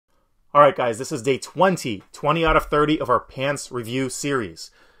All right, guys, this is day 20 out of 30 of our PANCE review series.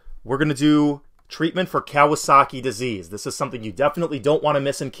 We're going to do treatment for Kawasaki disease. This is something you definitely don't want to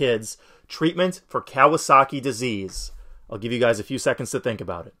miss in kids. Treatment for Kawasaki disease. I'll give you guys a few seconds to think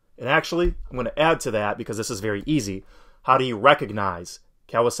about it. And actually, I'm going to add to that because this is very easy. How do you recognize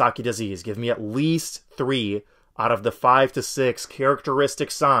Kawasaki disease? Give me at least 3 out of the 5 to 6 characteristic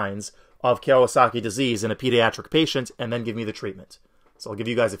signs of Kawasaki disease in a pediatric patient, and then give me the treatment. So I'll give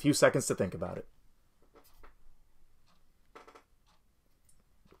you guys a few seconds to think about it.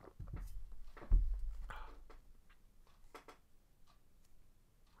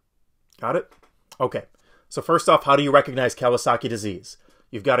 Got it? Okay. So first off, how do you recognize Kawasaki disease?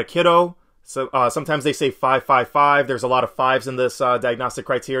 You've got a kiddo. So sometimes they say 555. There's a lot of 5s in this diagnostic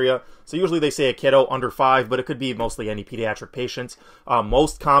criteria. So usually they say a kiddo under 5, but it could be mostly any pediatric patient.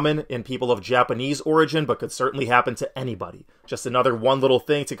 Most common in people of Japanese origin, but could certainly happen to anybody. Just another one little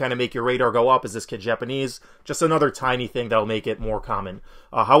thing to kind of make your radar go up. Is this kid Japanese? Just another tiny thing that'll make it more common.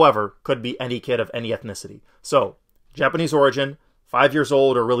 However, could be any kid of any ethnicity. So Japanese origin, 5 years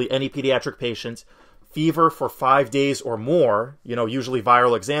old, or really any pediatric patient. Fever for 5 days or more. You know, usually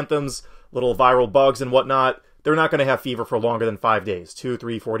viral exanthems, little viral bugs and whatnot, they're not going to have fever for longer than 5 days, 2,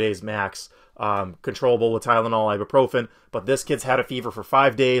 3, 4 days max, controllable with Tylenol, ibuprofen. But this kid's had a fever for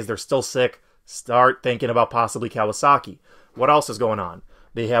 5 days. They're still sick. Start thinking about possibly Kawasaki. What else is going on?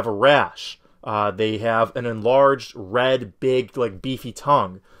 They have a rash. They have an enlarged, red, big, like beefy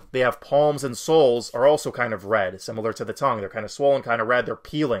tongue. They have palms and soles are also kind of red, similar to the tongue. They're kind of swollen, kind of red. They're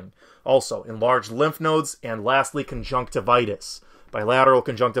peeling. Also, enlarged lymph nodes, and lastly, conjunctivitis, bilateral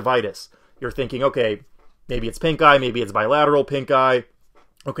conjunctivitis. You're thinking, okay, maybe it's pink eye, maybe it's bilateral pink eye.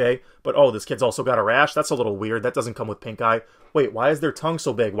 Okay, but oh, this kid's also got a rash? That's a little weird. That doesn't come with pink eye. Wait, why is their tongue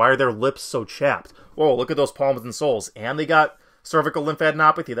so big? Why are their lips so chapped? Whoa, look at those palms and soles. And they got cervical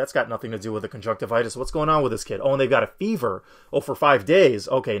lymphadenopathy. That's got nothing to do with the conjunctivitis. What's going on with this kid? Oh, and they've got a fever. Oh, for 5 days.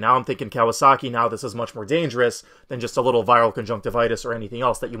 Okay, now I'm thinking Kawasaki. Now this is much more dangerous than just a little viral conjunctivitis or anything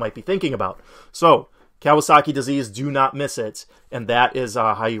else that you might be thinking about. So, Kawasaki disease, do not miss it, and that is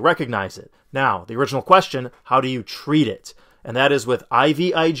how you recognize it. Now, the original question, how do you treat it? And that is with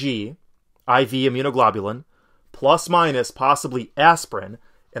IVIG, IV immunoglobulin, plus minus possibly aspirin,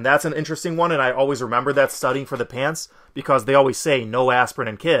 and that's an interesting one, and I always remember that studying for the PANCE, because they always say no aspirin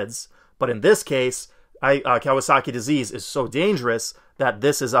in kids, but in this case, Kawasaki disease is so dangerous that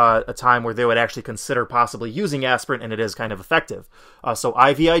this is a time where they would actually consider possibly using aspirin, and it is kind of effective. So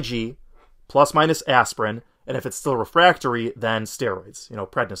IVIG, plus minus aspirin, and if it's still refractory, then steroids, you know,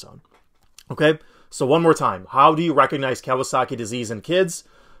 prednisone. Okay, so one more time. How do you recognize Kawasaki disease in kids?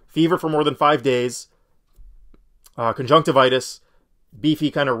 Fever for more than 5 days, conjunctivitis, beefy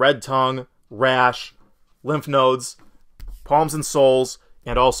kind of red tongue, rash, lymph nodes, palms and soles,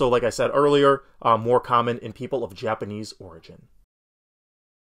 and also, like I said earlier, more common in people of Japanese origin.